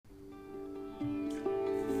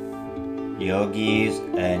Yogis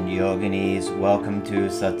and yoginis, welcome to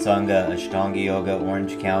Satsanga Ashtanga Yoga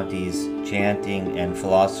Orange County's Chanting and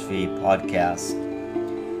Philosophy podcast.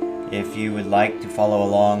 If you would like to follow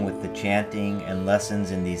along with the chanting and lessons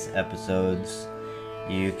in these episodes,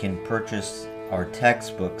 you can purchase our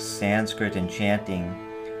textbooks, Sanskrit and Chanting,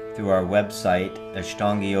 through our website,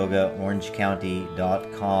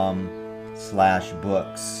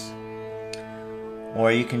 ashtangayogaorangecounty.com/books.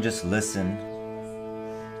 Or you can just listen.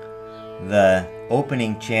 The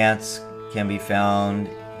opening chants can be found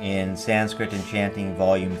in Sanskrit and Chanting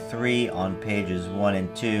Volume 3 on pages 1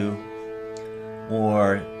 and 2,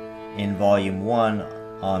 or in Volume 1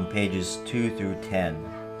 on pages 2 through 10.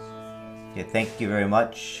 Okay, thank you very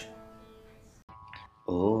much.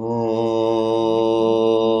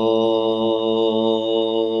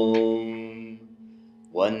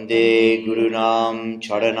 Vande Gurunam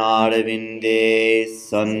Charanarvinde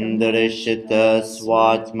Sandarshita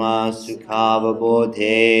Swatma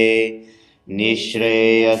Sukhavabodhe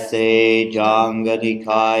Nishreyase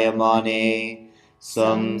Jangadikayamane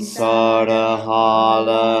Samsara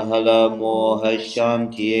Hala Hala Moha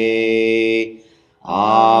Shantye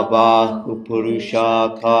Abahu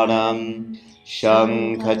Purusha Karam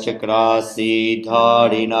Shankachakrasi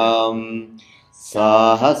Dharinam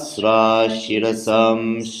Sahasra Shirasam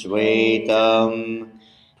Shvetam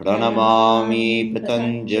Pranamami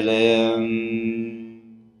Patanjalim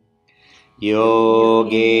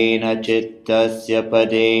Yogena Chittasya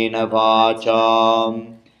Padena Vacham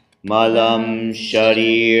Malam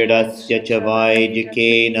Sharirasya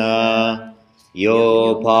Chavaidikena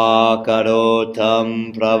Yopakarotam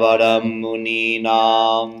Pravaram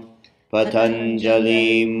Muninam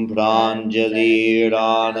Patanjalim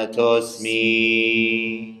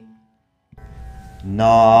Pranjaliranatosmi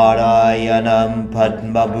Narayanam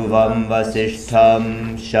Padmabhuvam Vasishtham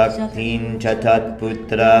Shaktin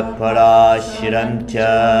Chatatputra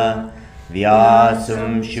Parashirancha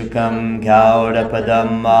Vyasum Shukam Gaurapadam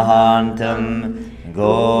Mahantam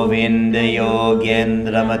Govinda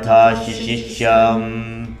Yogendra Matashishyam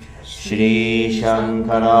Shri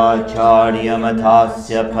Shankaracharya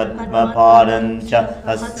Mathasya Padmapadancha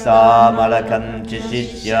Hastamalakam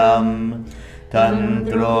Shishyam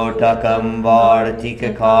Tantrotakam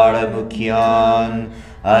Vartikakara Mukhyan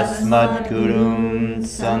Asmat Kurum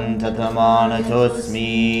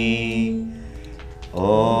Santatamanatosmi Om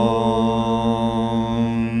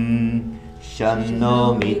Shanno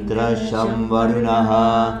Mitra Shamvarunaha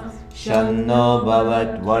Shanno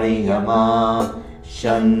Bhavat Varihama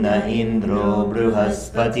Shanna Indro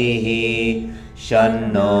Bruhaspatihi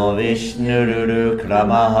Shanno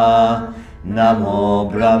Vishnurukramaha Namo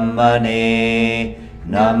Brahmane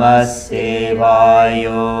Namaste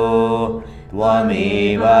Vayo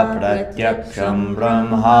Tvameva Pratyaksham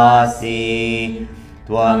Brahmasi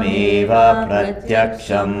Tvameva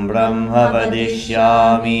Pratyaksham Brahma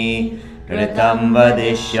Vadishyami Kritam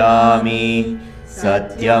Vadishyami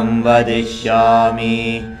Satyam Vadishyami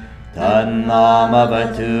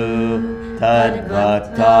Tannamavatu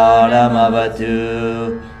Tadbhaktaramavatu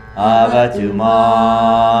Avatu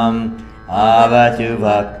Mam Avatu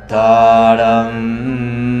Bhaktaram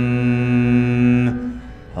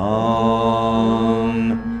Om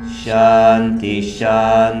Shanti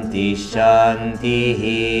Shanti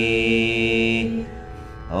Shantihi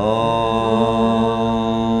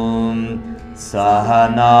Om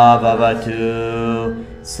Sahana Bhavatu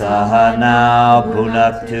Sahana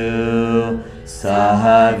Bhunaktu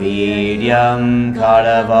Saha Viryam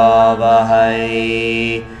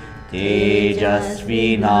Karavavahai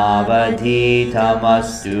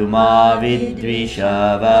Tejasvinavadhitamastu ma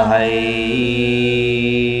vidvishavahai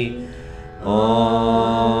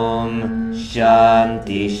Om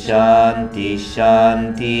Shanti Shanti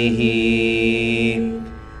Shantihi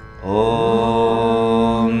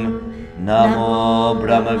Om Namo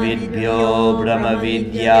Brahmavidbhyo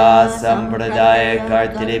Brahmavidya Sampradaya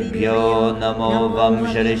Kartribhyo Namo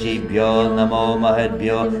Vamsharishibhyo Namo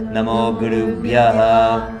Mahadbhyo Namo Gurubhyaha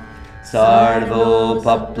Sarvo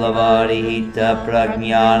Paplavarihita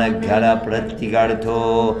Prajnana Ghara Pratigartho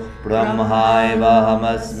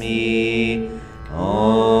Brahmaivahamasmi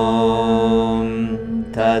Om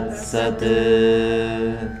Tat Sat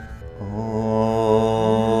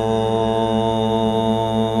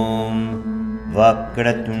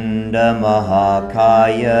Vakratunda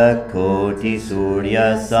Mahakaya Koti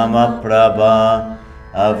Surya Samaprabha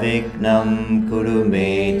Avignam Kuru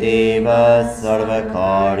Me Deva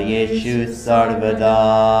Sarvakaryeshu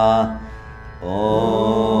Sarvada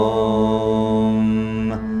Om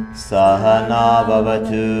Sahana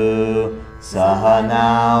Bhavatu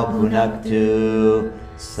Sahana Bhunaktu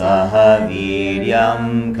Saha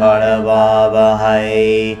Viryam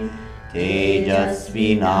Karavavahai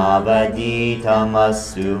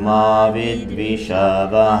Tejasvinavaditamastu ma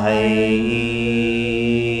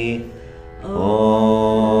vidvishavahai.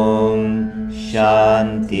 Om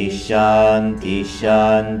Shanti Shanti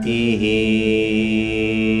Shanti.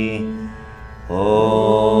 Om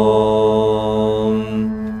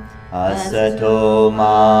Asato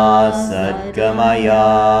ma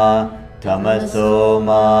Sadgamaya Tamaso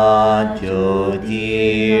ma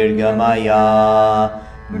Jyotirgamaya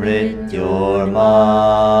Mrityorma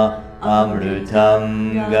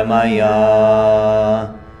Amrutam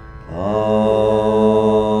Gamaya.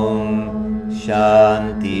 Om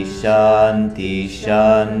Shanti Shanti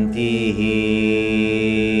Shanti.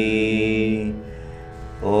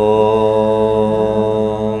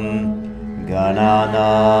 Om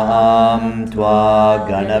Gananam Tva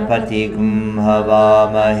Ganapatim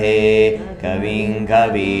Havamahe Kavim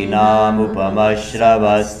Kavinam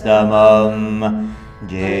Upamashravastamam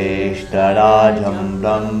Jeshtarajam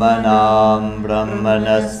Brahmanam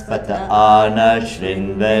Brahmanaspata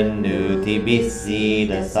Anashrinvenuti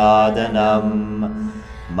Bisida Sadhanam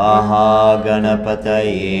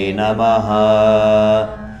Mahaganapataye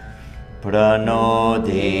Namaha. Prano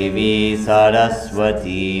Devi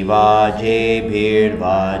Saraswati Vajebhir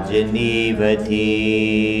Vajanivati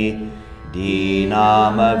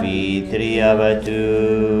Dinama Vitriyavatu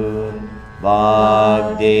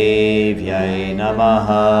Vagdevyai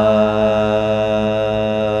Namaha.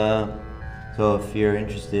 So if you're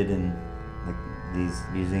interested in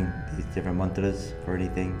using these different mantras for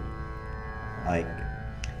anything, like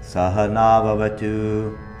Sahana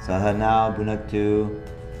Bhavatu, Sahana Bhunaktu,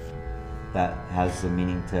 that has the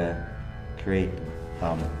meaning to create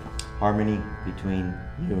harmony between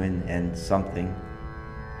you and something,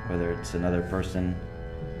 whether it's another person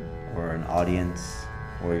or an audience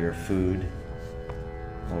or your food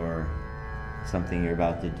or something you're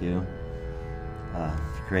about to do.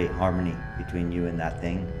 Create harmony between you and that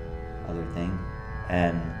thing, other thing,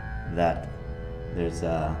 and that there's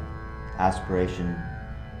a aspiration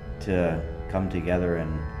to come together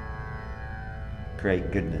and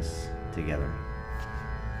create goodness together.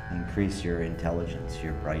 Increase your intelligence,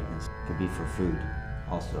 your brightness. Could be for food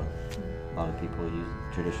also. A lot of people use,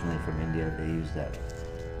 traditionally from India, they use that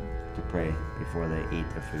to pray before they eat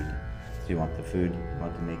the food. So you want the food, you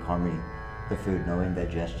want to make harmony. The food, no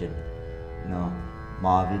indigestion, no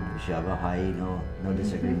mavid, vishavahai, no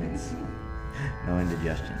disagreements, no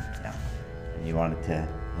indigestion. Yeah. And you want it to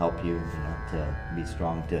help you, to be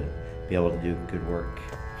strong, to be able to do good work.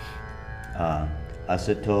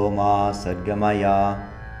 Asato ma sadgamaya,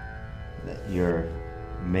 that you're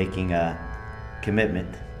making a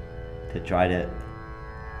commitment to try to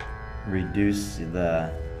reduce the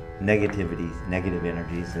negative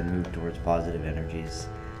energies and move towards positive energies,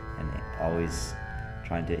 and always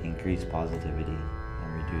trying to increase positivity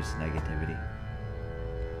and reduce negativity.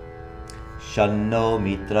 Shanno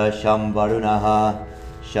mitra sham varunaha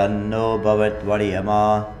shanno bhavat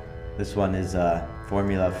varyama. This one is a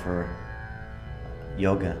formula for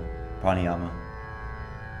yoga, pranayama.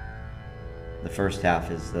 The first half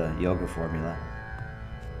is the yoga formula,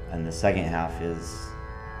 and the second half is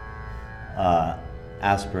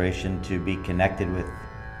aspiration to be connected with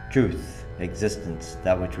truth, existence,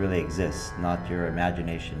 that which really exists, not your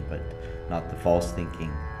imagination, but not the false thinking,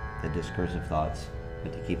 the discursive thoughts,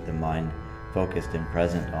 but to keep the mind focused and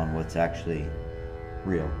present on what's actually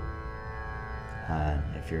real.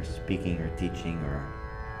 If you're speaking or teaching or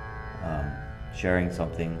sharing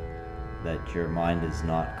something, that your mind is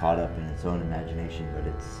not caught up in its own imagination, but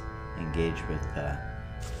it's engaged with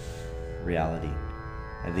reality,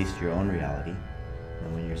 at least your own reality.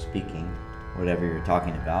 And when you're speaking, whatever you're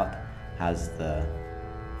talking about has the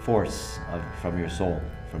force from your soul,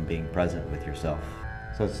 from being present with yourself.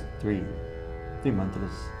 So it's three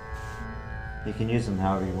mantras. You can use them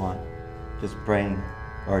however you want. Just praying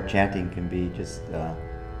or chanting can be just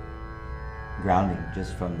grounding,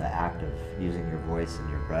 just from the act of using your voice and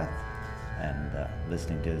your breath and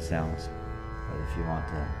listening to the sounds. But if you want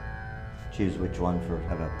to choose which one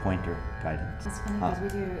have a pointer guidance. It's funny because we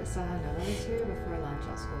do Sahanavas here before lunch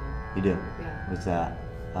at school. You do? Yeah. Was that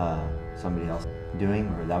somebody else doing,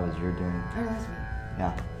 or that was your doing? Oh, that's me.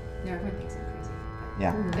 Yeah. No, everyone thinks I'm crazy.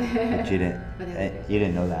 Yeah. But you didn't. You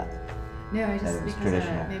didn't know that. No, I just it was because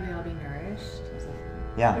traditional. maybe I'll be nourished. Or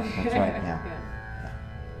something. Yeah, that's right. Yeah. Yeah.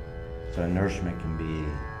 So nourishment can be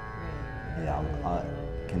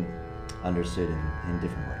can understood in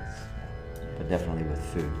different ways, but definitely with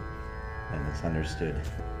food, and it's understood.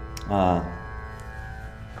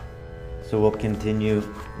 So we'll continue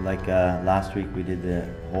like last week we did the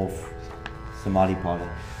whole Samadhi Pada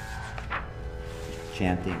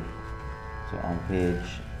chanting. So on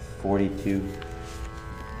page 42.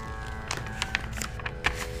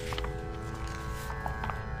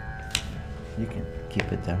 You can keep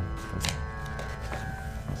it there.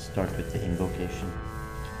 I'll start with the invocation.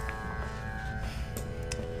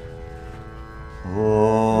 Om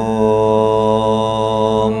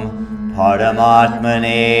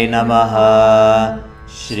Paramatmane Namaha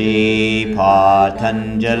Shri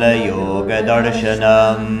Patanjala Yoga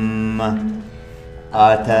Darshanam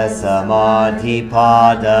Atha Samadhi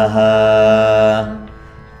Padaha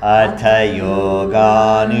Atha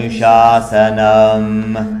Yoga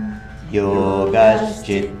Nushasanam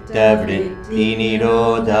Yogaschitta Vritti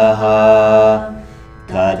Nirodhaha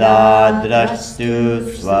Tadadrastu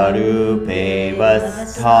Swarupe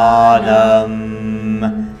Vasthanam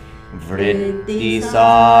Vritti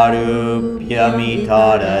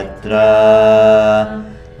Sarupyamitharatra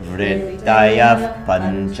Vrittayah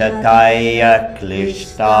Panchataya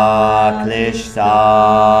Klishta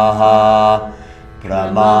Klishtaha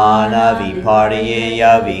Pramana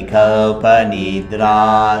Viparyeya Vikalpa Nidra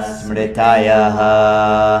Smritayaha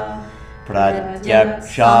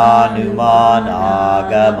Pratyakshanuman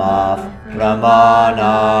Agama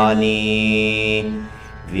Pramanani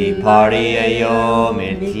Viparyeyo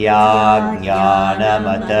Mithya Jnana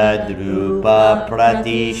Drupa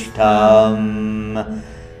Pratishtham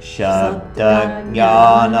Shabda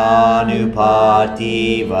Jnananupati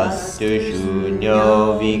Vastu Shunyo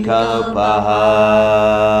Vikalpaha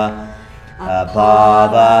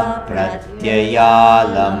Abhava Pratyaya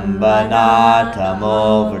Lambana Tamo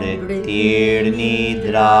Vrittir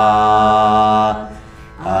Nidra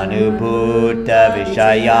Anubhuta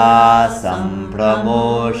Vishaya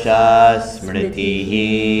Sampramosha Smritihi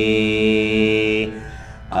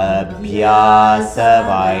Abhyasa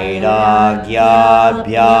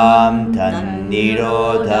Vairagyabhyam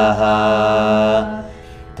Tannirodhaha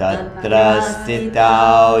Tatra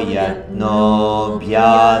Stitau Yatno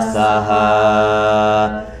Bhyasaha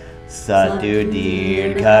Satu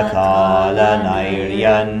Dirgha Kala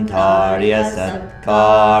Nairyantarya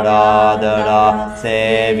Satkaradara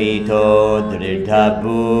Sevito Dridha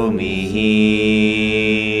Bhumihi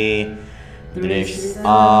Drish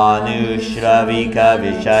Anushravika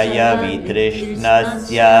Vishaya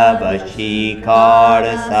Vitrishnasya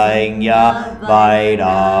Vashikara Sangya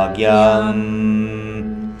Vairagyam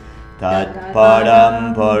Tatparam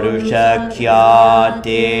Purusha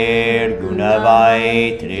Kyatir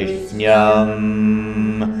Gunavaitrisnyam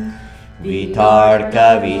Vitarka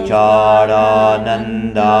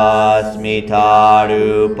Vicharananda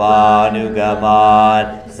Smitarupanugamat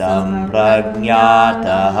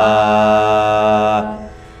Sampragnataha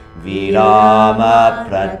Virama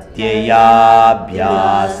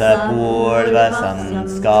Pratyayabhyasa Purva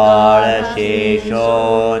Samskara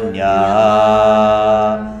Sheshonya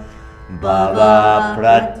Bhava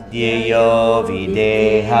Pratyayo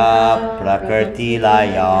Videha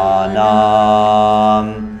Prakrtilayanam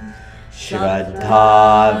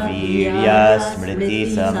Shraddha Virya Smriti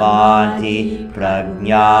Samadhi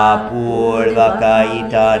Prajna Purvaka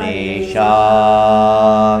Itaresham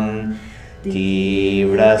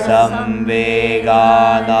Tivra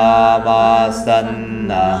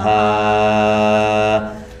Samveganamasannaha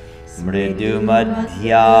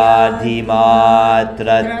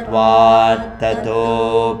Mridumadhyadhimatratvat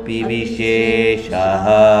tatopi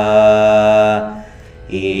visheshaha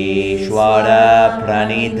Ishvara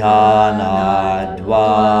pranidhanadva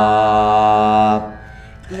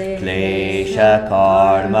Klesha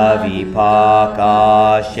karma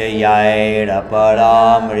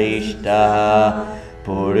vipakashayairaparamrishtaha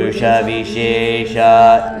Purusha vishesha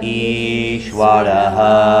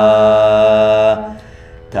Ishvaraha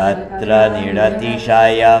Tatra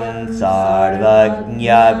niratishayam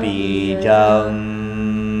sarvagnya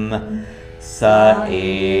bijam Sa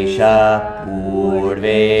esha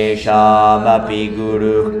purveshamapi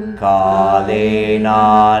guru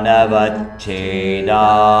kalena navacchedat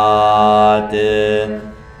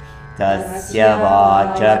Tasya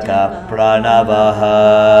vachaka pranavaha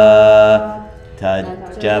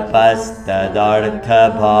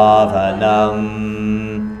Tajjapastadartha bhavanam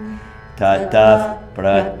Tatah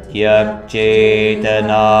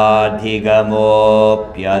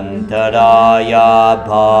Pratyakchetanadhigamopyantaraya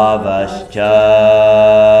bhavascha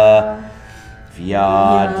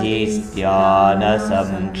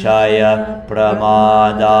व्याधिस्त्यानसंक्षय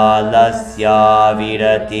प्रमादालस्या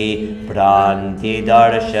विरति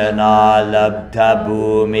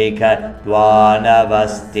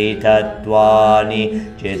भ्रान्तिदर्शनालब्धभूमिकत्वानवस्थितत्वानि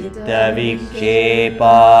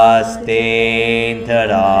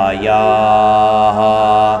चित्तविक्षेपास्तेऽन्तरायाः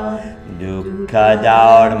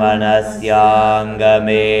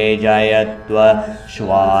दुःखदार्मनस्याङ्गमे जयत्व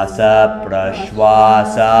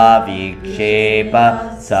श्वासप्रश्वासविक्षेप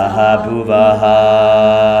सह भुवः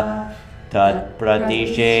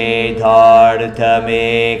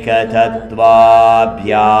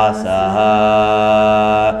तत्प्रतिषेधार्थमेकतत्त्वाभ्यासः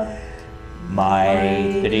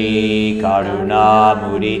मैत्री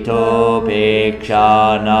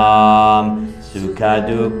करुणामुदितोपेक्षानां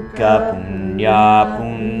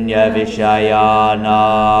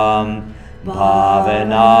सुखदुःखपुण्यापुण्यविषयाणां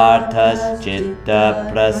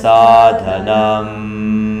भावनार्थश्चित्तप्रसाधनम्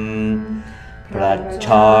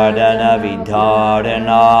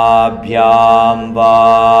प्रच्छादनविधारणाभ्यां वा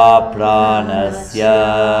प्राणस्य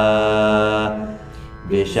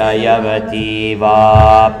विषयवती वा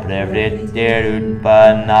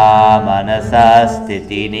प्रवृत्तिरुत्पन्ना मनसः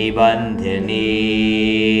स्थितिनिबन्धिनी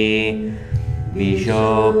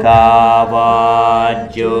विशोका वा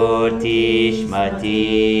ज्योतिष्मती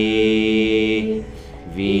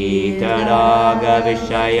वीतरागविषयं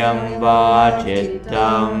वा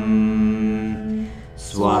चित्तम्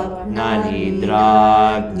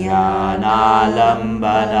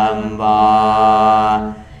स्वप्ननिद्राज्ञानालम्बनं वा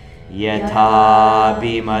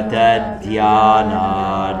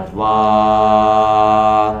यथाभिमतध्यानाद्वा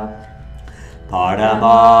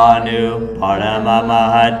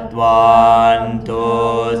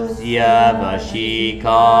परममहत्वान्तोऽस्य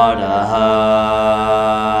वशीकारः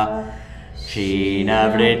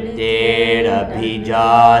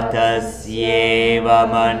क्षीणवृत्तेरभिजातस्येव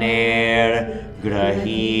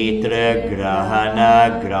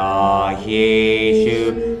मनेर्गृहीतृग्रहणग्राह्येषु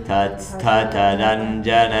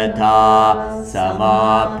तत्स्थतरञ्जनता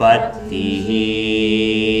समापत्तिः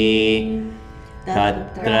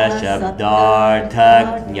तत्र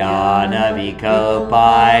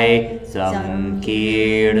शब्दार्थज्ञानविकल्पाय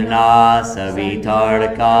संकीर्णा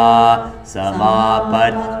सवितर्का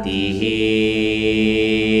समापत्तिः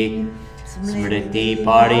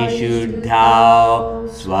स्मृतिपरिशुद्धाौ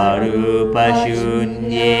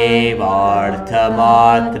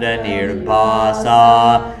स्वरूपशून्येवार्थमात्रनिर्भासा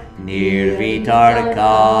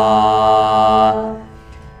निर्वितर्का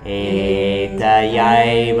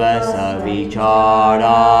एतयैव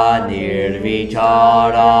सविचारा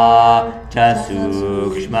निर्विचारा च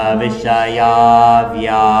सूक्ष्मविषया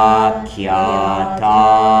व्याख्याता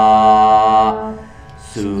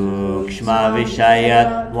सूक्ष्मविषयत्वं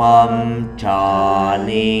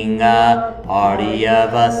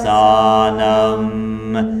चालिङ्गपर्यवसानम्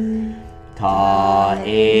था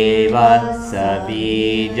एव सबीजसमाधिः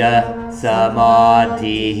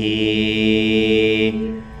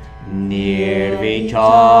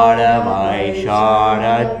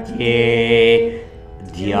निर्विचारवैशारद्ये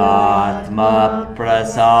ध्यात्मप्रसादः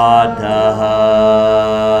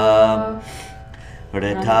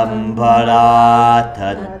ऋतम्भरा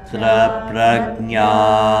तत्र प्रज्ञा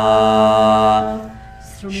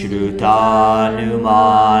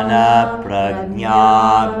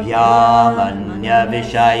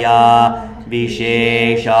श्रुतानुमानप्रज्ञाभ्यामन्यविषया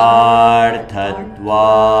विशेषार्थत्वात्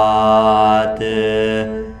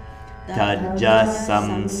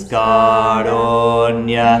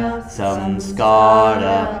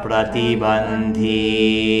तज्जसंस्कारोऽन्यसंस्कारप्रतिबन्धी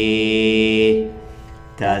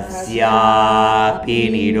तस्यापि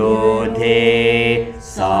निरोधे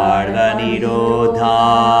सार्वनिरोधान्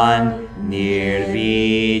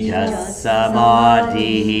निर्बीजः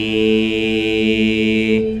समाधिः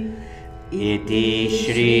इति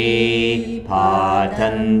श्री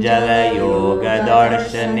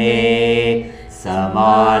पातञ्जलयोगदर्शने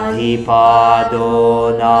समाधिपादो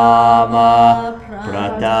नाम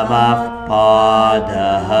प्रथमः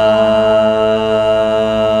पादः.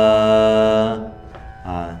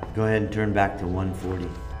 Go ahead and turn back to 140.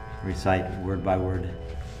 Recite word by word.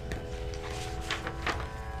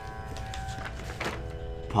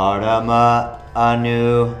 Parama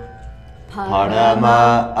anu,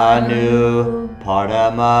 parama anu,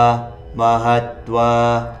 parama mahatva,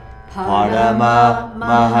 parama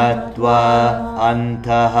mahatva,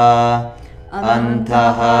 antaha,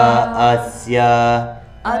 antaha asya,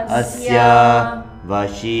 asya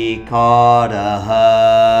vashikaraha,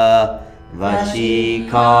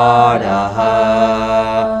 vashikaraha,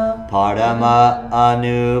 parama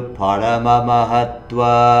anu, parama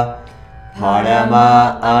mahatva, parama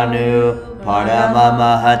anu,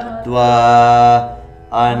 Paramamahatva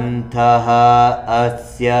Antaha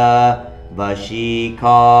Asya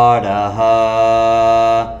Vashikaraha.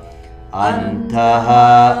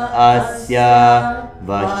 Antaha Asya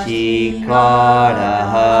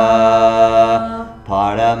Vashikaraha.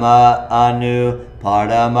 Parama Anu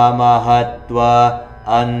Paramamahatva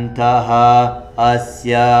Antaha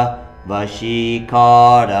Asya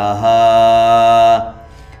Vashikaraha.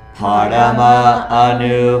 Parama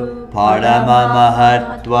Anu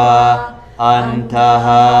Paramamahatva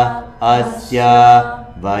Antaha Asya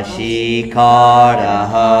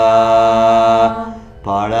Vashikaraha.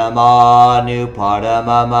 Paramanu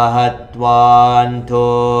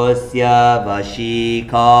Paramamahatvantosya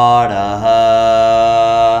Vashikaraha.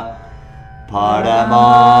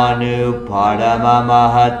 Paramanu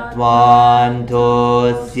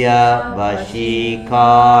Paramamahatvantosya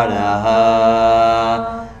Vashikaraha.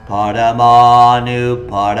 Paramanu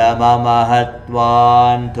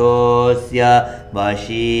Paramamahatvantosya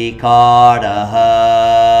Vashikaraha.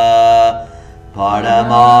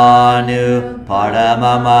 Paramanu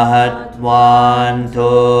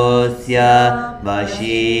Paramamahatvantosya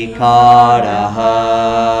Vashikaraha.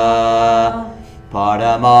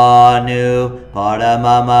 Paramanu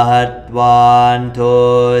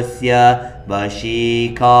Paramamahatvantosya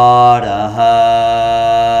Vashikaraha.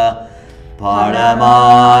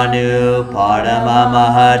 Paramanu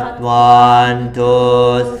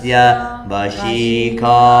Paramamahatvantosya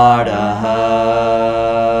Vashikaraha.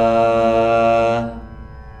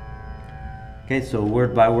 Okay, so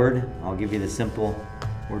word by word, I'll give you the simple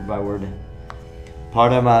word by word.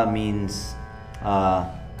 Parama means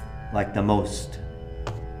like the most,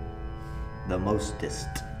 the mostest.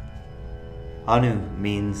 Anu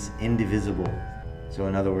means indivisible, so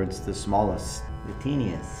in other words, the smallest, the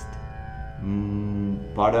teeniest.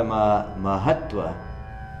 Parama Mahatva.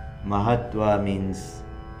 Mahatva means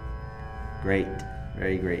great,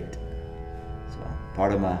 very great. So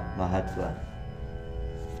Parama Mahatva,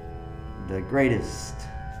 the greatest.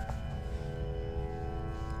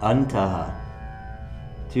 Antaha,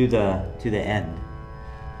 to the end.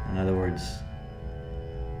 In other words,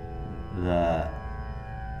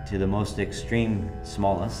 to the most extreme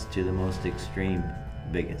smallest, to the most extreme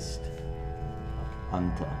biggest.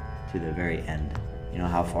 Anta, to the very end. You know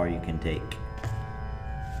how far you can take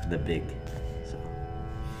the big, so,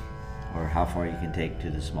 or how far you can take to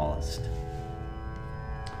the smallest.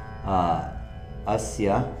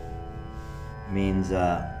 Asya means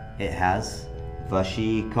it has.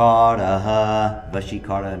 Vashikaraha.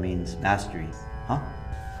 Vashikara means mastery. Huh?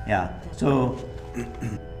 Yeah. So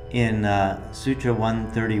in Sutra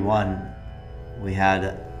 131, we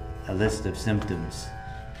had a list of symptoms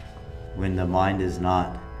when the mind is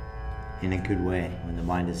not in a good way, when the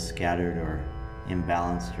mind is scattered or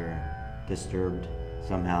imbalanced or disturbed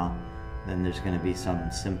somehow, then there's going to be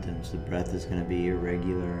some symptoms. The breath is going to be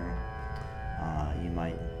irregular. You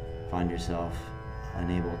might find yourself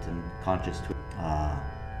unable to conscious.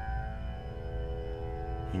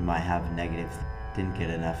 You might have negative, didn't get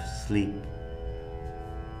enough sleep,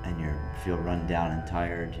 and you feel run down and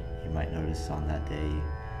tired. You might notice on that day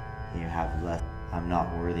you have less "I'm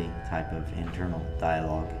not worthy" type of internal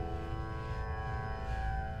dialogue.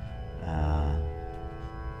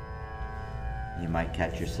 You might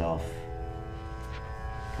catch yourself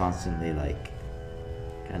constantly like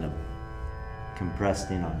kind of compressed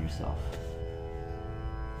in on yourself.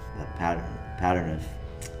 That pattern of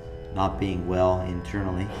not being well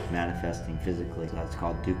internally, manifesting physically. So that's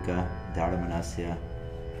called dukkha, dharmanasya,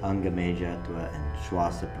 angamejatva, and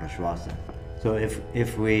shwasa prashwasa. So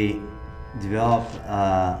if we develop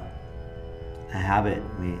a habit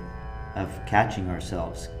of catching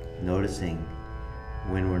ourselves, noticing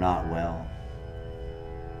when we're not well,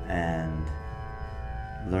 and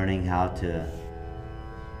learning how to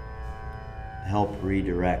help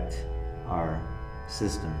redirect our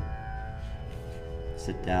system.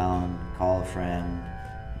 Sit down, call a friend,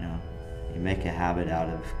 you make a habit out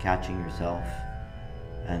of catching yourself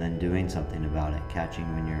and then doing something about it,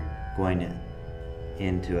 catching when you're going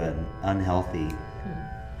into an unhealthy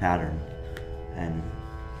pattern and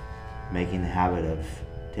making the habit of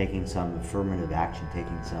taking some affirmative action,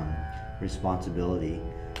 taking some responsibility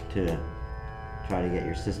to try to get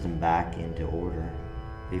your system back into order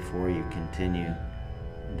before you continue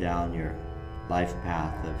down your life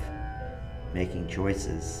path of making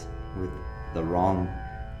choices with the wrong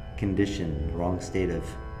condition, the wrong state of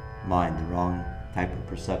mind, the wrong type of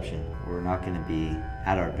perception. We're not going to be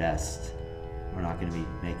at our best. We're not going to be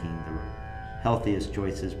making the healthiest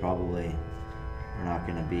choices probably. We're not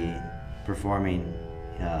going to be performing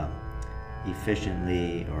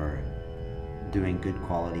efficiently or doing good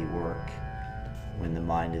quality work when the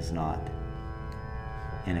mind is not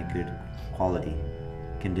in a good quality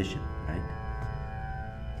condition, right?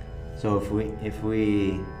 So if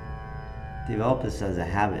we develop this as a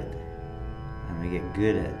habit and we get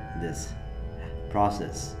good at this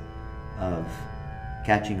process of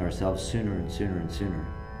catching ourselves sooner and sooner and sooner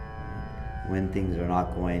when things are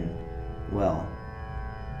not going well,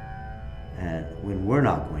 and when we're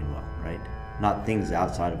not going well, right? Not things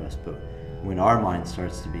outside of us, but when our mind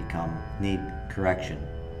starts to need correction,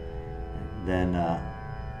 then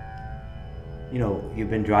you've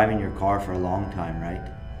been driving your car for a long time, right?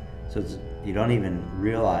 So you don't even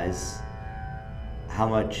realize how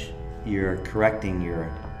much you're correcting your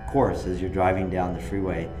course as you're driving down the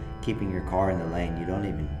freeway, keeping your car in the lane. You don't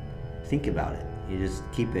even think about it. You just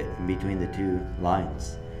keep it in between the two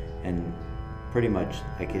lines and pretty much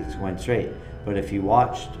like it's going straight. But if you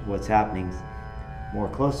watched what's happening more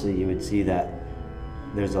closely, you would see that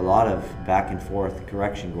there's a lot of back and forth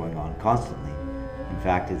correction going on constantly. In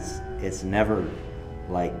fact, it's never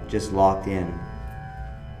like just locked in,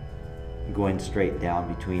 going straight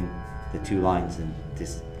down between the two lines and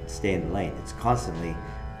just stay in the lane. It's constantly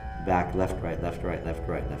back, left, right, left, right, left,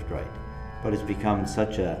 right, left, right. But it's become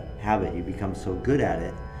such a habit, you become so good at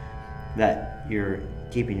it that you're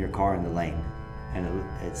keeping your car in the lane. And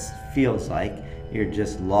it feels like you're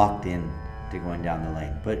just locked in to going down the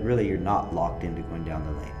lane. But really you're not locked into going down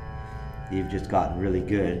the lane. You've just gotten really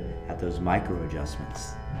good at those micro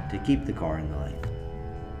adjustments to keep the car in the lane.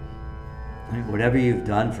 Whatever you've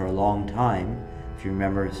done for a long time, if you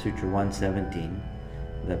remember Sutra 117,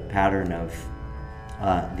 the pattern of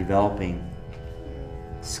developing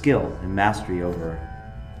skill and mastery over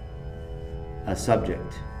a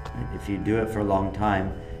subject. If you do it for a long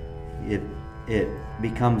time, it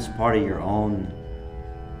becomes part of your own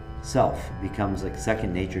self. It becomes like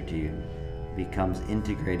second nature to you. It becomes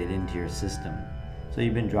integrated into your system. So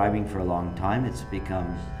you've been driving for a long time, it's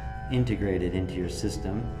become integrated into your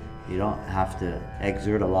system. You don't have to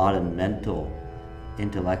exert a lot of mental,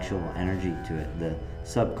 intellectual energy to it. The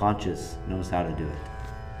subconscious knows how to do it.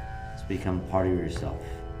 It's become part of yourself.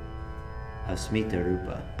 Asmita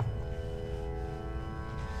Rupa.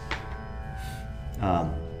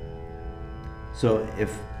 So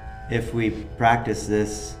if we practice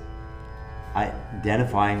this,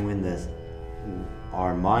 identifying when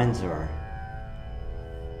our minds are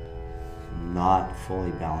not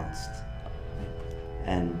fully balanced,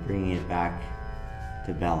 and bringing it back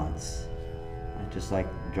to balance, just like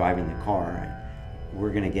driving the car, we're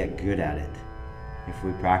going to get good at it if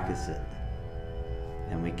we practice it,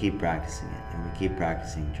 and we keep practicing it, and we keep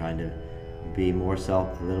practicing, trying to be a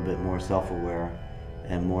little bit more self-aware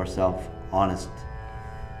and more self-honest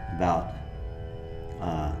about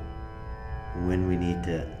when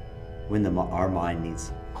our mind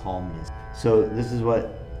needs calmness. So this is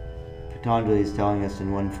what Patanjali is telling us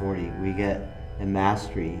in 140. We get a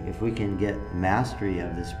mastery. If we can get mastery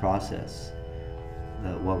of this process,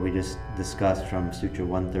 what we just discussed from Sutra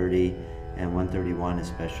 130 and 131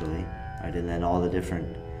 especially, right, and then all the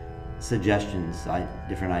different suggestions,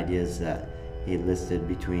 different ideas that he listed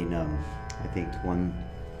between I think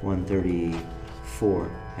 134,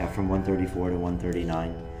 from 134 to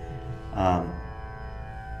 139.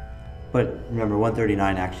 But remember,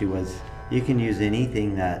 139 actually was, you can use any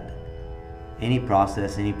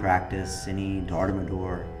process, any practice, any dharma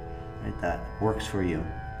door, right, that works for you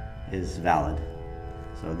is valid.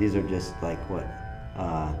 So these are just like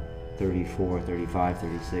 34, 35,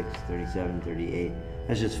 36, 37, 38.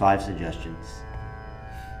 That's just 5 suggestions.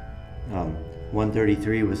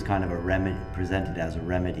 133 was kind of a remedy, presented as a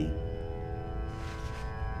remedy,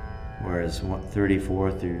 whereas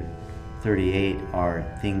 34 through 38 are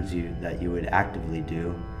things that you would actively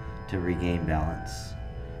do to regain balance.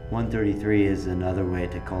 133 is another way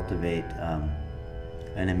to cultivate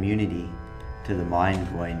an immunity to the mind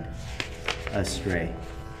going astray.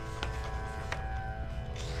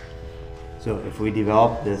 So if we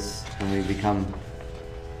develop this and we become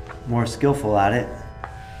more skillful at it,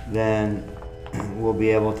 then we'll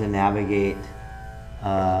be able to navigate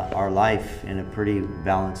our life in a pretty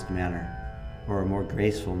balanced manner, or a more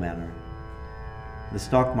graceful manner. The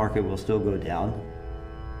stock market will still go down.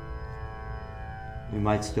 We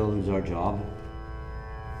might still lose our job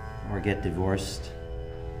or get divorced,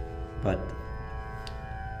 but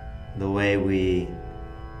the way we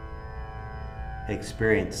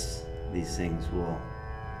experience these things will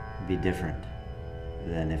be different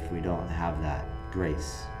than if we don't have that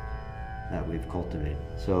grace that we've cultivated.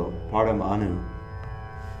 So Paramanu,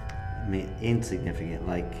 insignificant,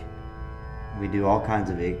 like we do all kinds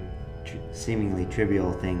of seemingly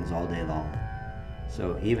trivial things all day long,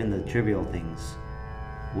 So even the trivial things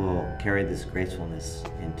will carry this gracefulness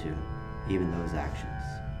into even those actions.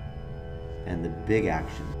 And the big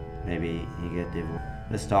action, maybe you get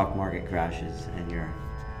the stock market crashes and your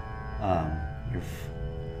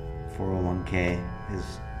 401k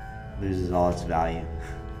loses all its value,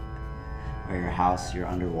 or your house, you're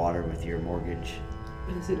underwater with your mortgage.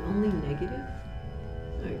 But is it only negative?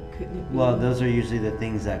 Or couldn't it be? Well, those are usually the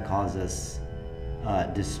things that cause us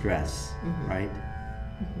distress, right?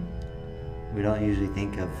 We don't usually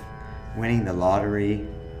think of winning the lottery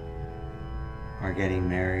or getting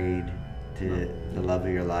married to the love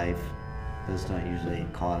of your life. Those don't usually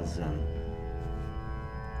cause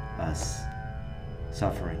us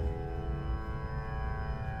suffering.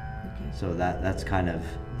 Okay. So that's kind of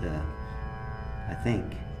I think,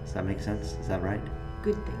 does that make sense? Is that right?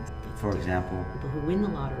 Good things. That's For different. example, People who win the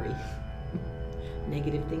lottery,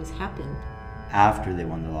 negative things happen. after they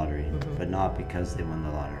won the lottery, but not because they won the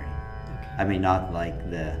lottery. Okay. I mean, not like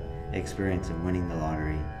the experience of winning the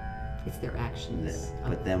lottery, It's their actions.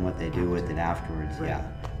 but then what they do with it afterwards. Right. Yeah,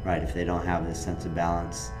 right. If they don't have this sense of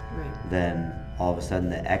balance, Right. then all of a sudden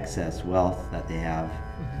the excess wealth that they have,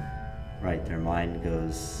 right, their mind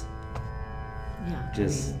goes Yeah.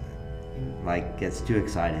 just like gets too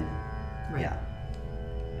excited. Right. Yeah,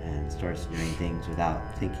 and starts doing things without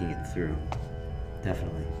thinking it through.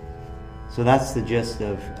 Definitely. So that's the gist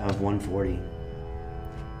of 140.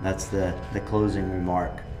 That's the closing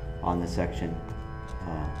remark on the section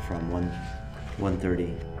from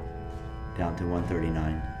 130 down to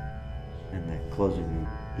 139, and the closing.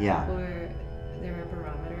 Yeah. Or their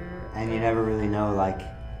barometer. And you never really know like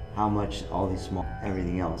how much all these small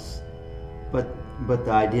everything else, but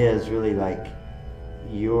the idea is really like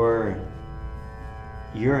you're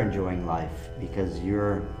enjoying life because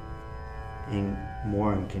you're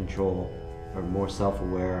more in control or more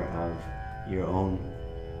self-aware of your own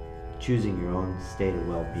choosing your own state of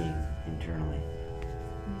well-being internally.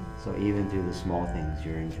 So even through the small things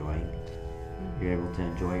you're enjoying, you're able to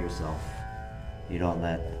enjoy yourself. You don't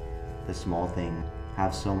let the small thing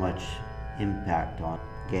have so much impact on,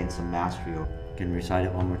 gain some mastery over. Can you recite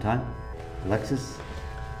it one more time? Alexis?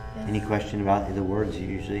 Yes. Any question about the words? You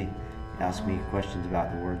usually ask me questions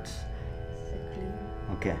about the words.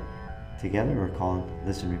 Okay. Together or call,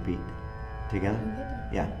 listen, repeat? Together?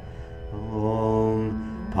 Yeah. Om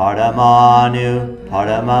Paramanu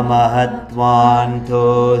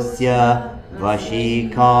Paramamahatvantosya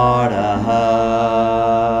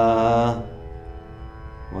Vashikaraha.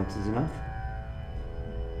 Once is enough?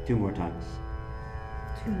 Two more times.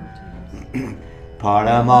 Two more times.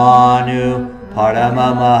 Paramanu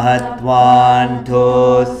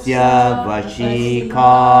Paramamahatvantosya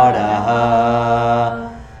Vashikaraha.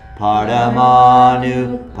 Paramanu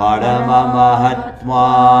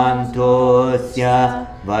Paramamahatvantosya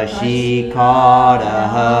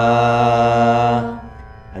Vashikaraha.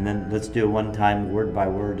 And then let's do it one time, word by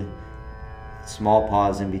word. Small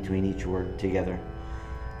pause in between each word together.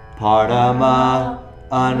 Parama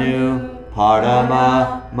Anu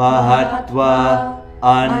Parama Mahatva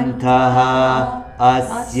Antaha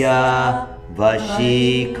Asya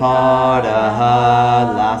Vashikaraha.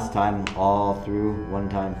 Last time, all through, one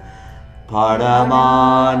time.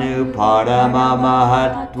 Paramanu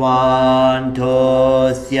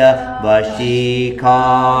Paramamahatvantosya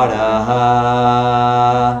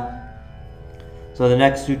Vashikaraha. So the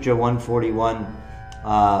next sutra, 141,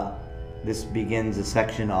 this begins a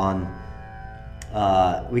section on,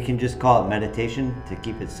 we can just call it meditation to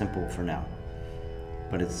keep it simple for now.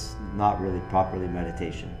 But it's not really properly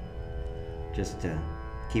meditation, just to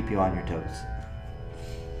keep you on your toes.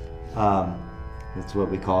 That's what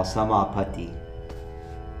we call samapatti,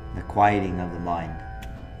 the quieting of the mind.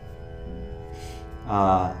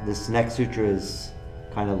 This next sutra is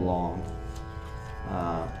kind of long.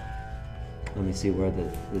 Let me see where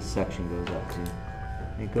this section goes up to.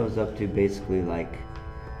 It goes up to basically like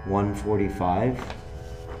 145.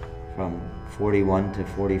 From 41 to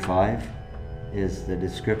 45 is the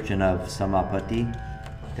description of samapatti,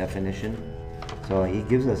 definition. So he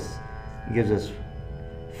gives us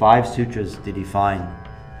 5 sutras to define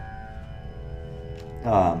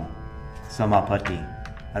samapatti.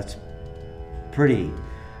 That's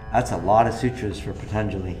a lot of sutras for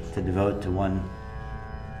Patanjali to devote to one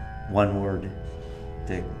word,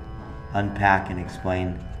 to unpack and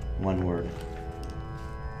explain one word.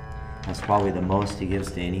 That's probably the most he gives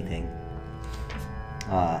to anything.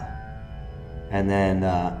 And then,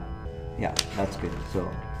 yeah, that's good. So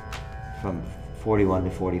from 41 to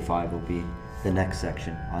 45 will be the next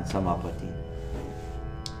section on samapatti.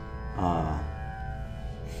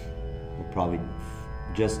 We'll probably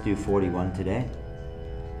just do 41 today,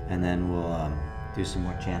 and then we'll do some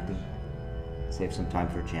more chanting. Save some time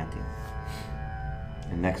for chanting.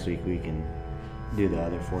 And next week we can do the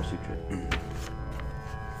other 4 sutras.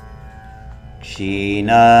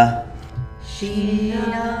 Kshina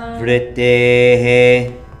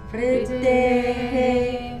Vrittehe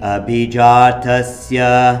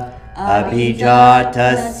Abhijatasya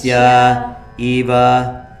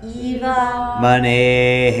Iva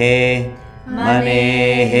Manehe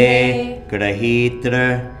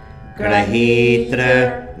Grahitra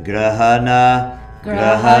Grahana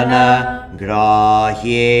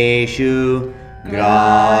Grahyeshu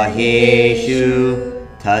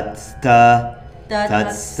Tatstha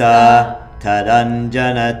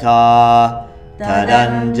Tadanjanata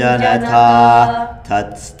Tatstha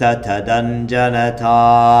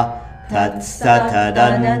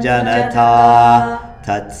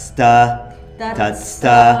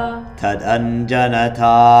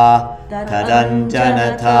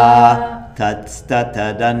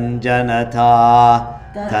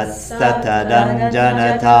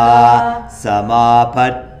Tadanjanata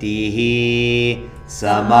Samapattihi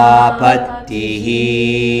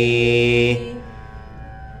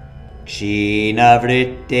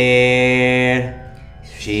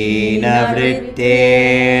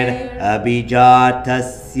Kshina-vrittir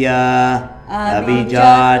Abhijatasya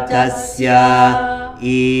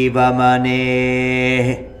Iva-maner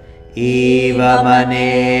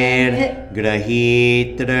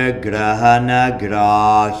Grahitra Grahana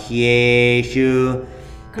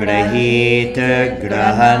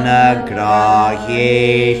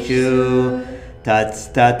Grahyeshu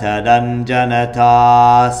Tatstha-tadanjanata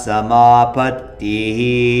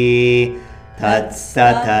Samapattihi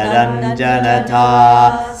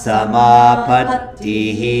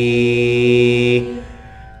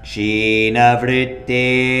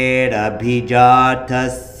Kshina-vrittir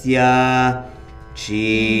Abhijatasyeva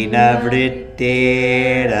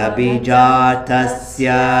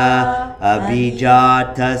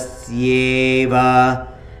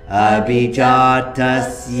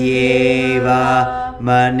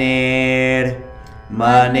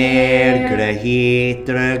Maner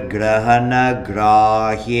Grahitra Grahana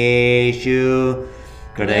Grahyeshu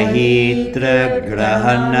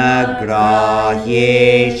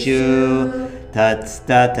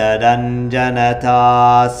Tatstha-tadanjanata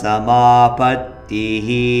Samapattihi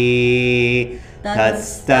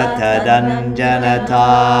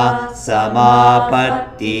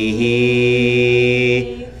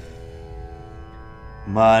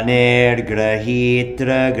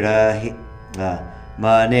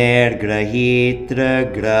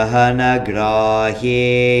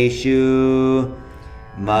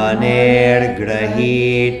Maner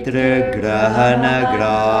Grahitra Grahana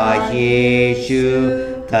Grahyeshu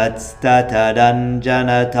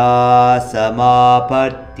Tatstha-tadanjanata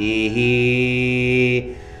Samapattihi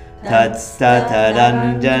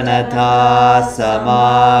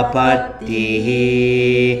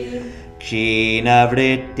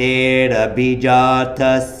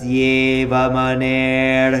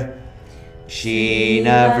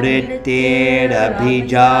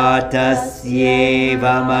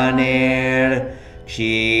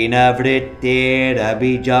Kshina-vrittir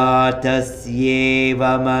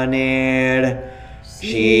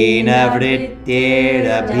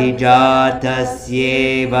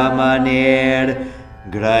Abhijatasyeva Maner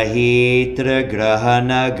Grahitra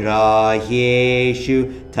Grahana Grahyeshu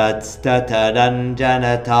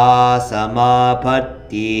Tatstha-tadanjanata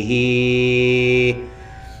Samapattihi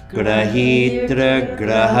Grahitra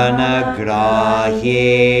Grahana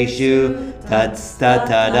Grahyeshu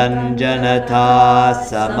Tatstha-tadanjanata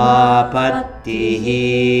Samapattihi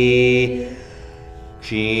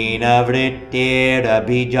Kshina-vrittir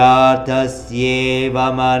Abhijatasyeva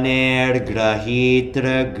Maner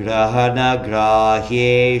Grahitra Grahana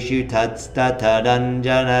Grahyeshu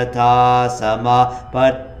Tatstha-tadanjanata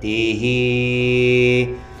Samapattihi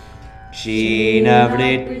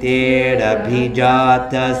Kshina-vrittir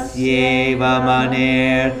Abhijatasyeva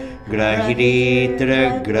Maner Grahitra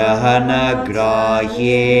Grahana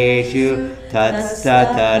Grahyeshu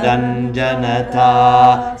Tatstha-tadanjanata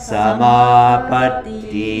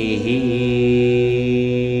Samapattihi.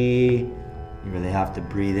 You really have to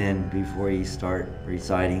breathe in before you start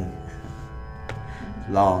reciting.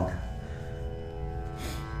 Long.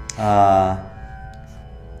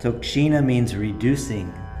 So Kshina means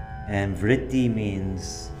reducing, and vritti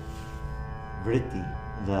means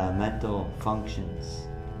the mental functions.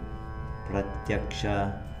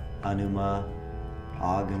 Pratyaksha, anuma,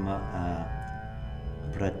 agama,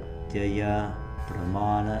 pratyaya,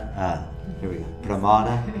 pramana, here we go.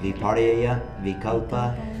 Pramana, viparya,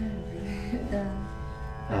 vikalpa,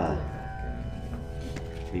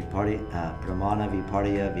 Pramana,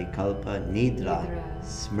 Viparya, Vikalpa, Nidra,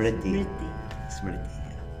 Smriti. Smriti,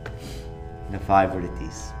 yeah. The 5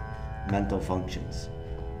 vrittis, mental functions.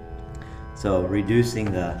 So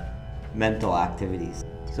reducing the mental activities.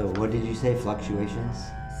 So what did you say? Fluctuations?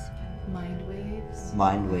 Mind waves.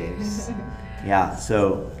 Mind waves. Yeah,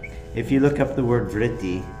 so if you look up the word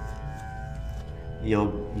vritti,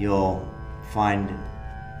 you'll find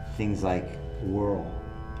things like whirl,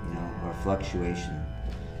 or fluctuation.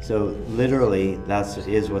 So literally,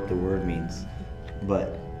 is what the word means,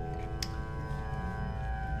 but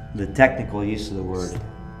the technical use of the word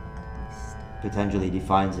Patanjali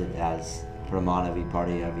defines it as pramana,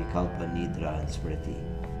 viparya, vikalpa, nidra, and smriti.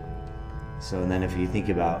 So then if you think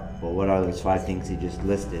about, well, what are those 5 things he just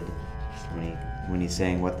listed when he's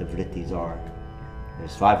saying what the vrittis are?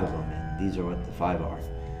 There's 5 of them, and these are what the 5 are.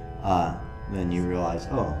 Then you realize,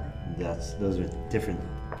 those are different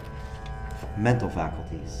mental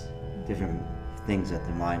faculties, different things that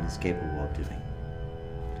the mind is capable of doing.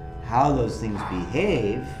 How those things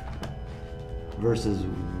behave versus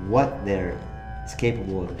what it's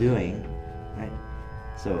capable of doing, right?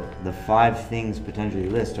 So the 5 things Patanjali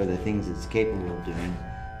list are the things it's capable of doing,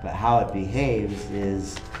 but how it behaves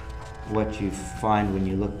is what you find when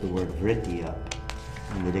you look the word vritti up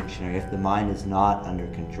in the dictionary. If the mind is not under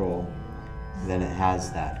control, then it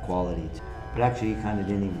has that quality. But actually, you kind of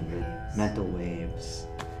didn't even read mental waves.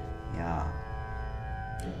 Yeah.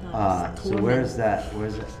 So where's that?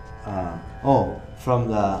 From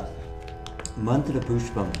the Mantra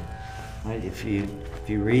Pushpam. Right? If you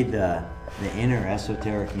read the inner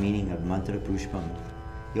esoteric meaning of Mantra Pushpam,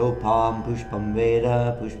 Yopam Pushpam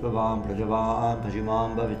Veda Pushpavam Prajavam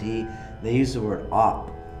Pajimam Bhavati, they use the word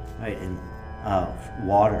op, right, in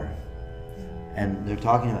water. And they're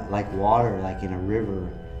talking about like water, like in a river.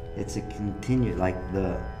 It's a continued,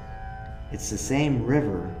 it's the same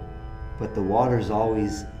river, but the water's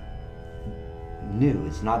always new.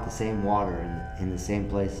 It's not the same water in the same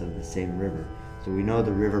place of the same river. So we know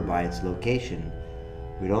the river by its location.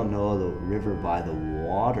 We don't know the river by the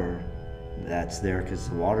water that's there, because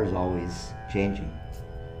the water's always changing.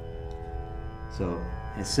 So,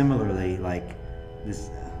 and similarly, like this,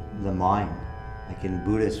 the mind, like in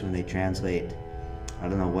Buddhist, when they translate, I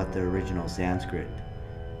don't know what the original Sanskrit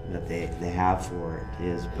that they have for it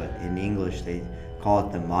is, but in English they call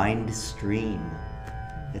it the mind stream.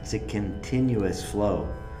 It's a continuous flow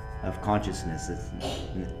of consciousness. It's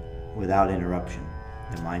without interruption,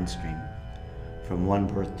 the mind stream, from one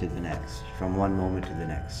birth to the next, from one moment to the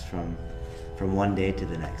next, from one day to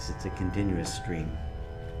the next. It's a continuous stream.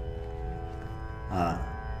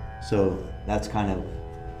 So that's kind of,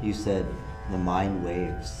 you said, the mind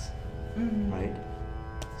waves, right?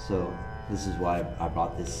 So this is why I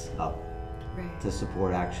brought this up, Right. to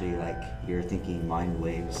support actually like you're thinking mind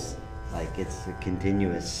waves, like it's a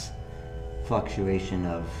continuous fluctuation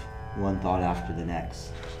of one thought after the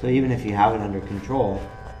next. So even if you have it under control,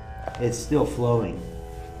 it's still flowing.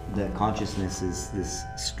 The consciousness is this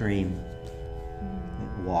stream,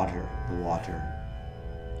 the water.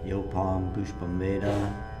 Yopam, Pushpam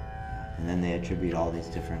Veda, and then they attribute all these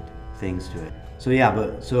different things to it.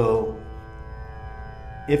 So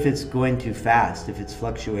if it's going too fast, if it's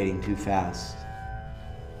fluctuating too fast,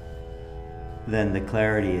 then the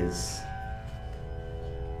clarity is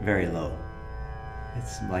very low.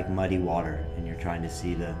 It's like muddy water, and you're trying to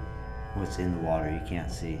see what's in the water. You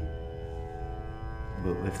can't see.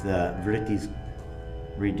 But if the vrittis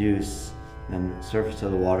reduce, then the surface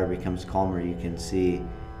of the water becomes calmer. You can see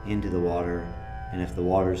into the water, and if the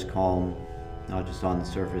water's calm, not just on the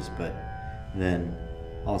surface, but then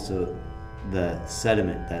also the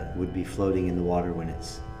sediment that would be floating in the water when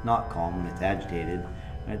it's not calm, when it's agitated,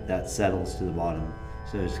 right, that settles to the bottom.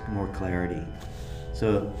 So there's more clarity.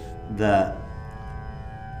 So the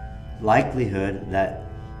likelihood that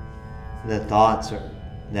the thoughts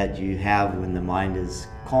that you have when the mind is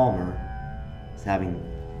calmer, is having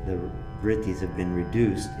the vrittis have been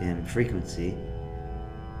reduced in frequency,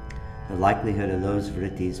 the likelihood of those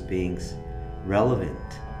vrittis being relevant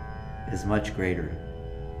is much greater.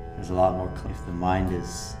 There's a lot more. If the mind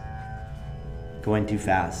is going too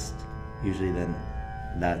fast, usually then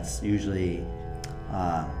that's usually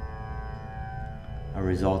a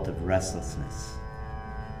result of restlessness.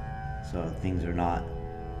 So things are not,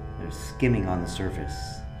 they're skimming on the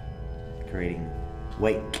surface, creating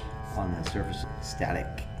wake on the surface,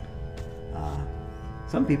 static.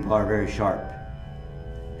 Some people are very sharp,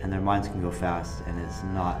 and their minds can go fast, and it's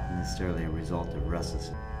not necessarily a result of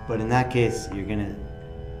restlessness. But in that case,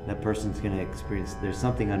 that person's gonna experience, there's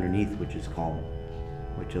something underneath which is calm.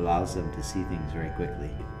 which allows them to see things very quickly.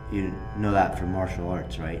 You know that from martial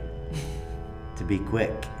arts, right? To be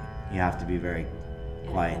quick, you have to be very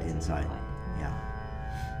quiet inside. Yeah.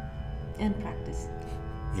 And practice.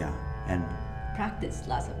 Yeah. And Practice,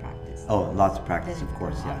 lots of practice. oh, lots of practice, Then of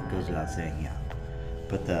course. Yeah, it goes automatic. without saying. Yeah.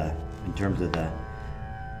 But in terms of the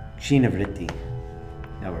Kshina Vritti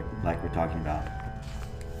that we're talking about.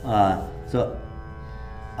 So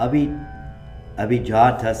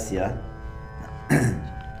Abhijatasya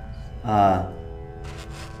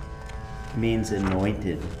means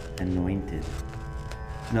anointed.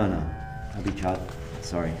 No. Abhijat,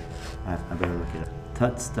 sorry. I better look it up.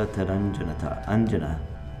 Tatstataranjanata. Anjana.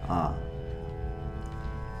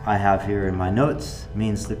 I have here in my notes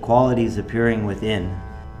means the qualities appearing within.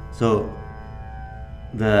 So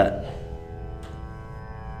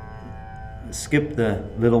skip the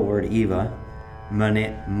little word eva,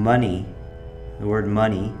 money, the word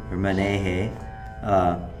money or manehe,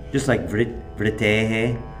 just like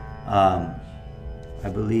vritehe. I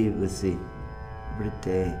believe, let's see,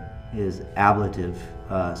 vrite is ablative,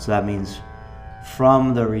 so that means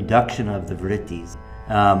from the reduction of the vrittis,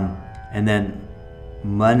 and then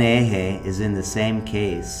manehe is in the same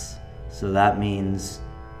case, so that means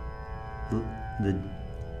the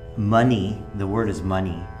money. The word is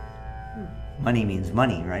money. Money means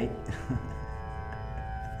money, right?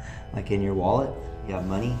 Like in your wallet, you have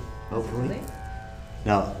money, hopefully. Really?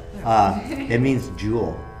 No, it means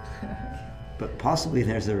jewel. But possibly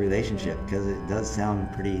there's a relationship because it does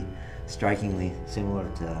sound pretty strikingly similar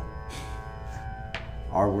to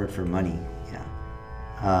our word for money. Yeah.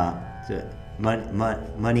 So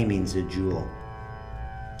money means a jewel.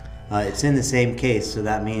 It's in the same case, so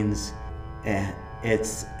that means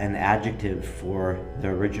it's an adjective for the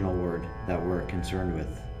original word that we're concerned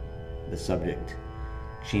with, the subject,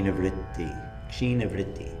 Kshina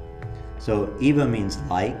Vritti. So eva means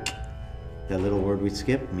like, the little word we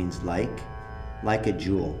skipped means like a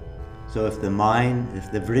jewel. So if the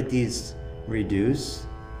vrittis reduce,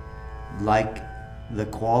 like the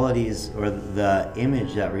qualities or the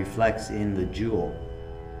image that reflects in the jewel,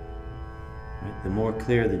 right? The more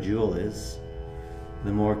clear the jewel is,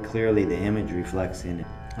 the more clearly the image reflects in it.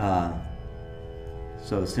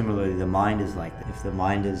 So similarly, the mind is like that. If the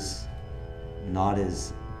mind is not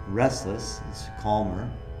as restless, it's calmer,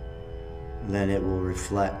 then it will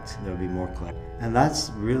reflect, there will be more clarity. And that's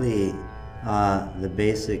really the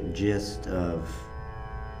basic gist of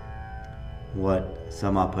what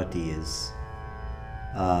Samapatti is.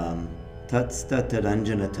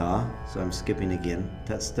 Tatstataranjanata, so I'm skipping again,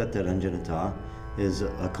 Tatstataranjanata is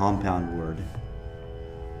a compound word.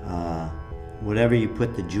 Whatever you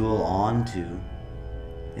put the jewel onto,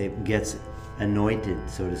 it gets anointed,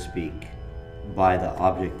 so to speak, by the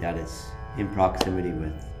object that it's in proximity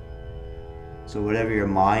with. So whatever your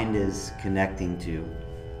mind is connecting to,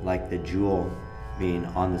 like the jewel being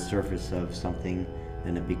on the surface of something,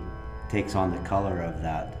 then it takes on the color of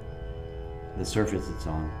that, the surface it's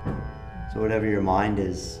on. So whatever your mind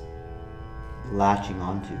is latching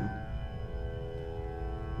onto,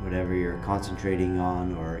 whatever you're concentrating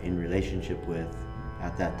on or in relationship with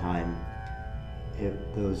at that time,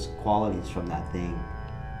 those qualities from that thing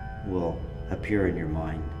will appear in your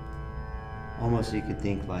mind. Almost you could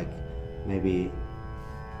think like maybe,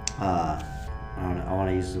 I want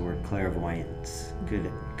to use the word clairvoyance,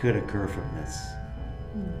 could occur from this.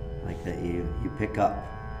 Like that you pick up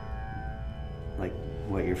like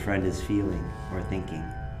what your friend is feeling or thinking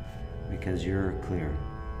because you're clear.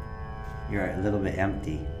 You're a little bit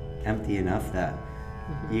empty enough that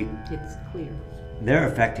It's clear. they're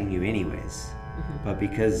affecting you anyways, but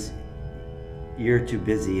because you're too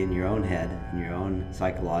busy in your own head, in your own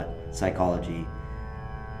psychology,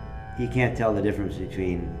 you can't tell the difference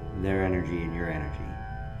between their energy and your energy.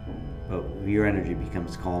 But your energy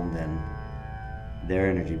becomes calm, then their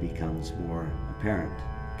energy becomes more apparent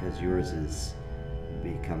because yours is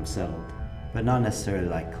becomes settled. But not necessarily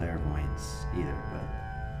like clairvoyance either,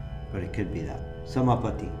 but it could be that.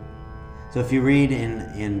 Samapatti. So if you read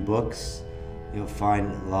in books, you'll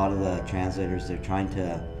find a lot of the translators, they're trying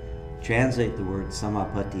to translate the word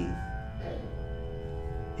samapatti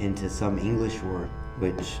into some English word,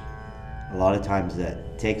 which a lot of times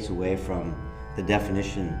that takes away from the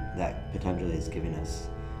definition that Patanjali is giving us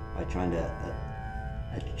by trying to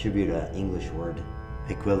attribute an English word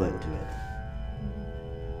equivalent to it.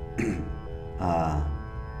 I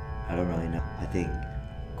don't really know. I think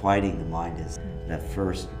quieting the mind is that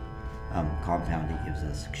first compound he gives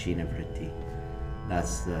us, Kshina Vritti.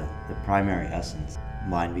 That's the primary essence.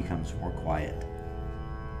 Mind becomes more quiet,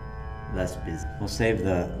 less busy. We'll save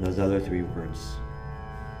those other three words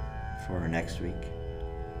for next week.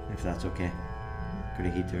 if that's okay.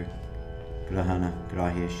 Grahita, Grahana,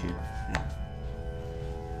 Graheshu. Yeah.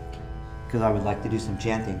 Because I would like to do some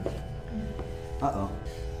chanting. Uh-oh.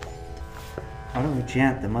 Why don't we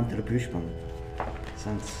chant the mantra Pushpam?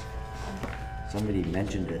 Since somebody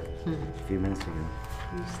mentioned it a few minutes ago.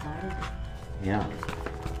 You started it. Yeah.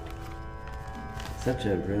 Such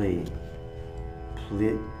a really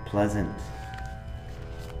pleasant,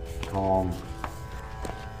 calm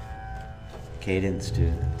cadence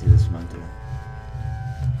to this mantra.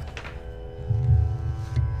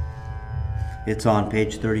 It's on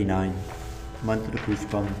page 39, Mantra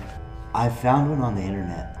Pushpam. I found one on the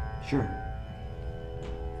internet. Sure.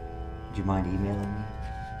 Do you mind emailing me?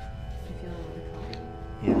 If you want to call it.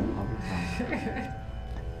 Yeah, I'll reply.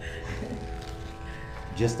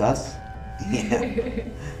 Just us? Yeah.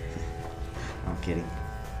 I'm kidding.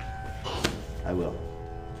 I will.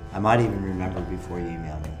 I might even remember before you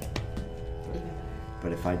email me.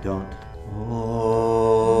 But if I don't, Om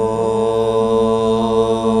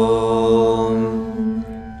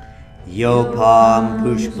Yopam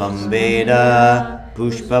Pushpam Veda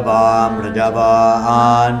Pushpavam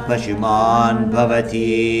Rajavan Pashuman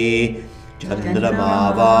Bhavati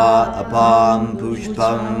Chandramava Apam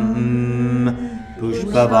Pushpam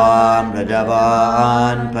Pushpavam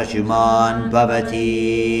Rajavan Pashuman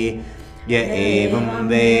Bhavati Ya evam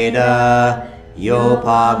Veda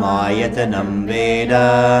Yopamayatanam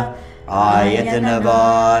Veda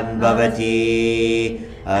Ayatanavan Bhavati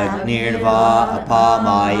Agnirva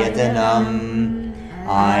Apamayatanam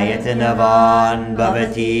Ayatanavan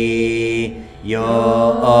Bhavati Yo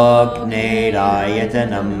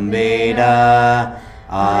Agneirayatanam Veda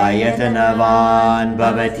Ayatanavan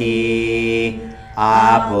Bhavati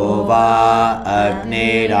Apova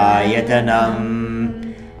Agneirayatanam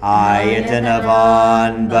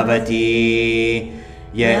Ayatanavan Bhavati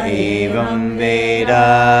Ya evam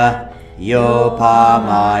Veda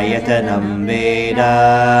Yopamayatanam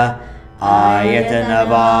Veda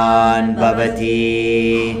Ayatanavan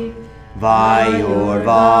Bhavati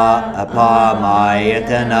Vayorva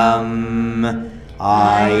Apamayatanam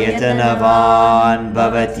Ayatanavan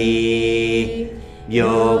Bhavati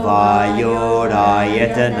Yo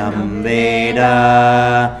Vayorayatanam Veda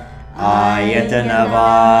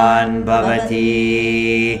Ayatanavan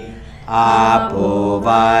Bhavati Apo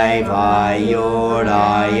Vai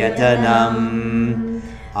Vayorayatanam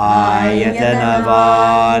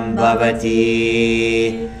Ayatanavan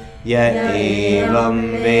Bhavati Ya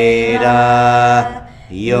evam Veda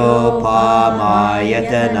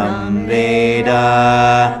Yopamayatanam Veda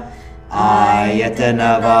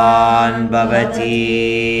Ayatanavan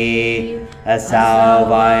Bhavati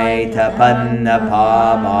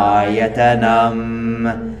Asalvaitapannapamayatanam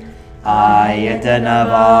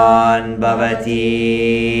Ayatanavan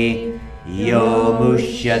Bhavati Yo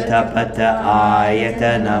Mushyatapata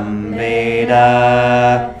Ayatanam Veda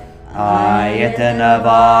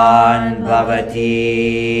Ayatanavan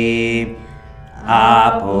Bhavati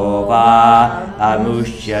Apova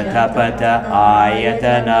Amushyatapata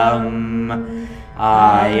Ayatanam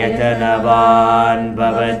Ayatanavan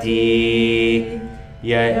Bhavati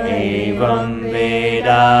Ya evam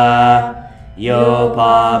Veda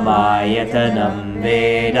Yopamayatanam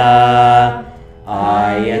Veda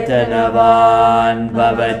Ayatanavan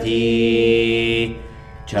Bhavati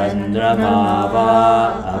Chandramava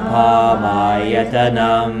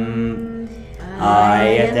Apamayatanam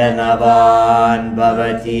Ayatanavan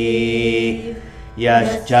Bhavati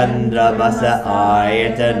Yaschandramasa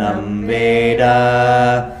Ayatanam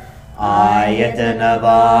Veda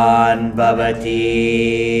Ayatanavan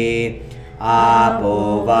Bhavati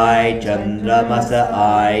Apo Vai Chandramasa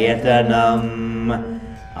Ayatanam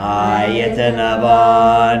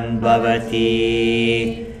Ayatanavan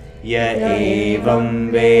Bhavati Ya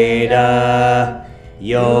evam Veda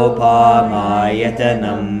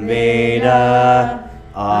Yopamayatanam Veda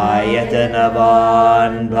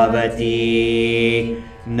Ayatanavan Bhavati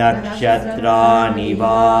Nakshatrani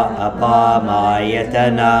Va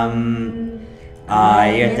Apamayatanam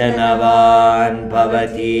Ayatanavan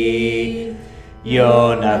Bhavati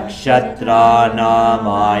Yo Nakshatranam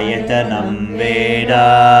Ayatanam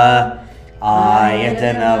Veda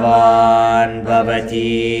Ayatanavan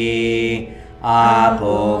Bhavati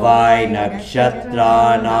Apo Vai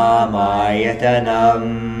Nakshatranam Ayatanam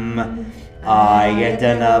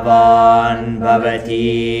Ayatanavan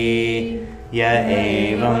Bhavati Ya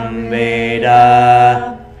evam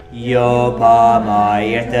Veda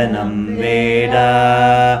Yopamayatanam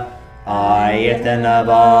Veda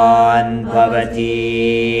Ayatanavan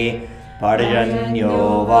Bhavati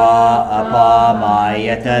Parjanyo Va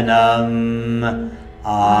Apamayatanam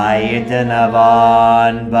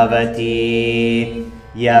Ayatanavan bhavati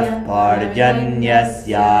yah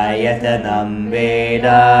parjanyasyayatanam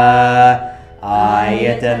veda.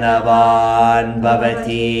 Ayatanavan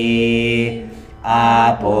bhavati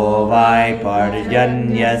apo vai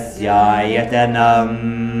parjanyasyayatanam.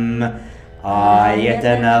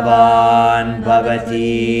 Ayatanavan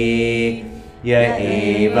bhavati ya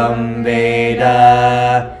evam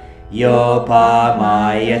veda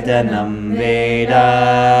yopamayatanam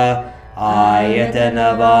veda.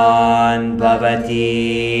 Ayatanavan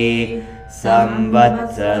bhavati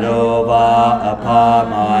samvatsaro va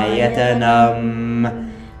apamayatanam.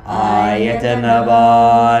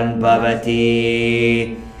 Ayatanavan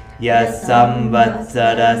bhavati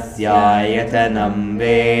yasamvatsarasyayatanam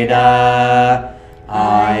veda.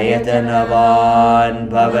 Ayatanavan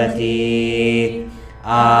bhavati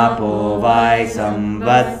apo vai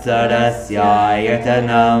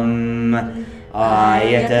samvatsarasyayatanam.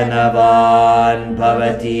 Ayatanavan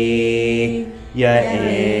bhavati ya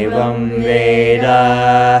evam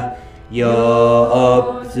veda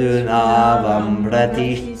yopsunavam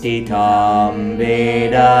pratishtitam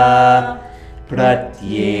veda.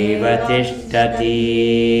 Pratyeva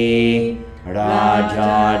tishtati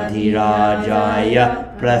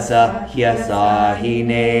rajadhirajaya prasahya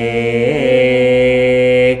sahine.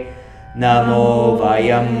 Namo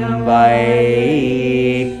vayam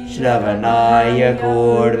vai shravanaya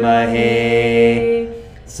kurmahe.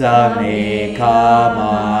 Same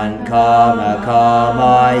kaman kama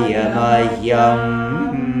kamaya mahyam.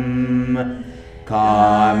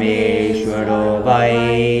 Kameshwaro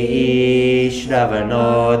vai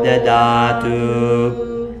shravano dadatu.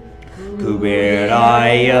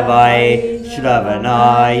 Kuberaya vai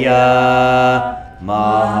shravanaya.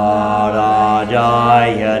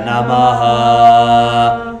 Maharajaya namaha.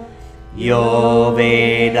 Yo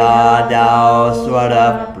vedadao swara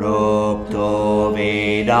propto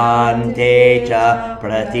vedante cha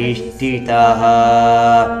pratishtitaha.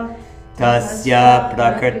 Tasya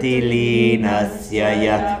prakriti linasya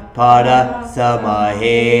ya para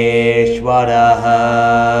samaheshwaraha.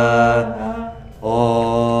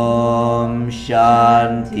 Om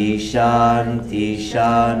Shanti Shanti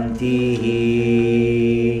Shanti.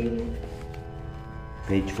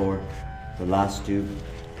 Page 4, the last two.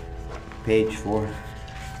 Page 4.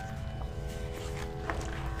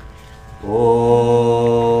 Om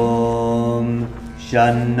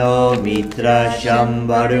Shanno Mitra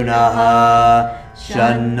Shambarunaha.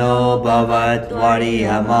 Shanno Bhavat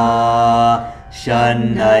Varihama.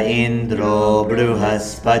 Shanna Indro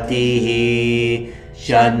Bruhaspatihi.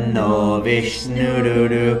 Shanno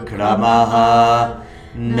Vishnurukramaha.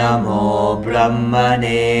 Namo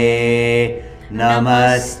Brahmane.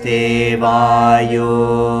 Namaste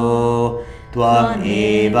Vayo. Tvam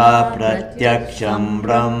eva pratyaksham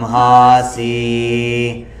brahmasi.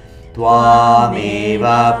 Tvam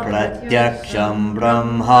eva pratyaksham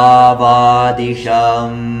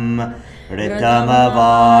brahmavadisham.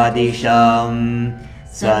 Ritamavadisham.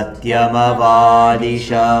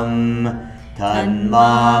 Satyamavadisham.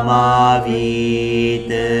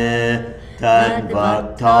 Tanmamavit.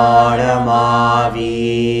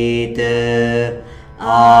 Tadbhaktaramavit.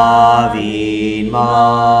 Avid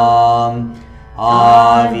mam.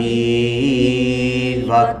 Avid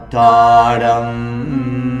bhaktaram.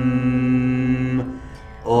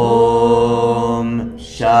 Om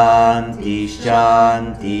Shanti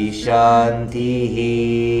Shanti Shanti.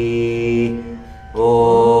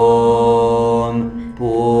 Om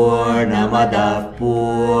Purnamada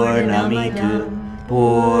Purnamitu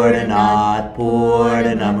Purnat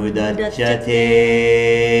Purnamudachyate.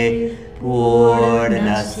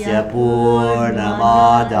 Purnasya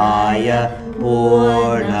Purnamadaya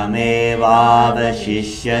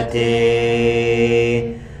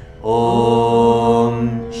Purnamevavashishyate. Om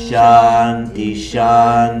Shanti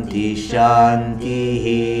Shanti Shanti.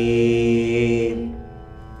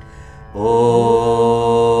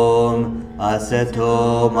 Om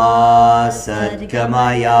Asato Ma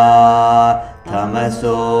Sadgamaya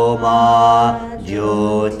Tamaso Ma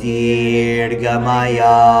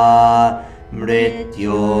Jyotirgamaya.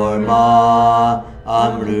 Mrityorma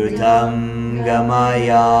Amrutam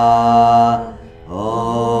Gamaya.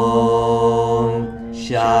 Om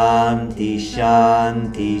Shanti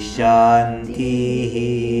Shanti Shanti.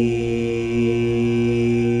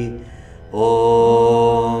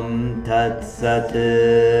 Om Tat Sat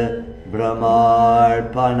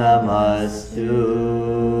Brahmarpanamastu.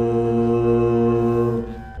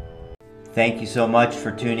 Thank you so much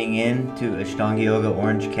for tuning in to Ashtanga Yoga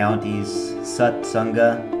Orange County's Sat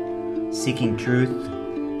Sangha, Seeking Truth.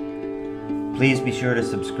 Please be sure to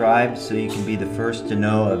subscribe so you can be the first to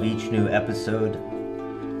know of each new episode.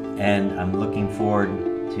 And I'm looking forward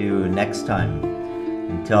to next time.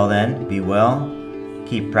 Until then, be well,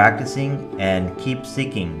 keep practicing, and keep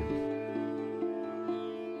seeking.